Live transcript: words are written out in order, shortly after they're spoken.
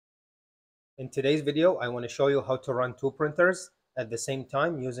In today's video, I want to show you how to run two printers at the same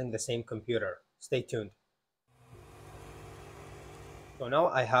time using the same computer. Stay tuned. So now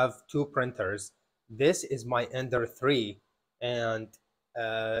I have two printers. This is my Ender 3, and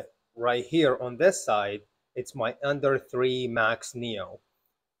right here on this side, it's my Ender 3 Max Neo.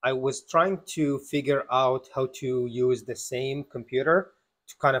 I was trying to figure out how to use the same computer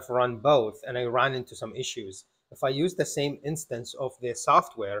to kind of run both, and I ran into some issues. If I use the same instance of the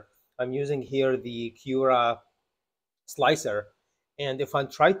software, I'm using here the Cura slicer, and if I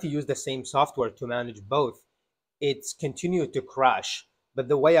try to use the same software to manage both, it's continued to crash. But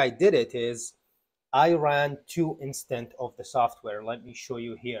the way I did it is I ran two instances of the software. Let me show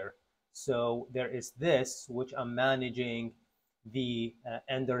you here. So there is this, which I'm managing the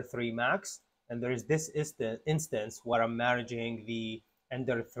Ender 3 Max, and there is this instance where I'm managing the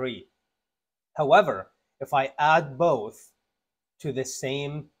Ender 3. However, if I add both to the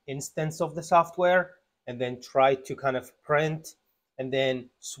same instance of the software and then try to kind of print and then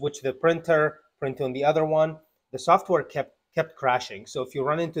switch the printer, print on the other one, the software kept crashing. So if you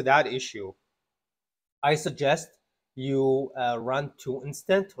run into that issue, I suggest you run two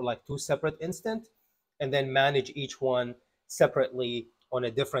instant or like two separate instant and then manage each one separately on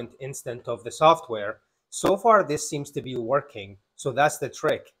a different instant of the software. So far, this seems to be working. So that's the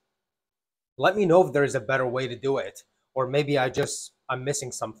trick. Let me know if there's a better way to do it, or maybe I'm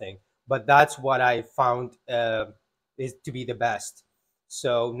missing something. But that's what I found is to be the best.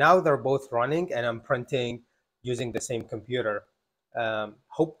 So now they're both running, and I'm printing using the same computer.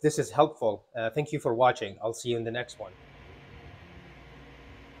 Hope this is helpful. Thank you for watching. I'll see you in the next one.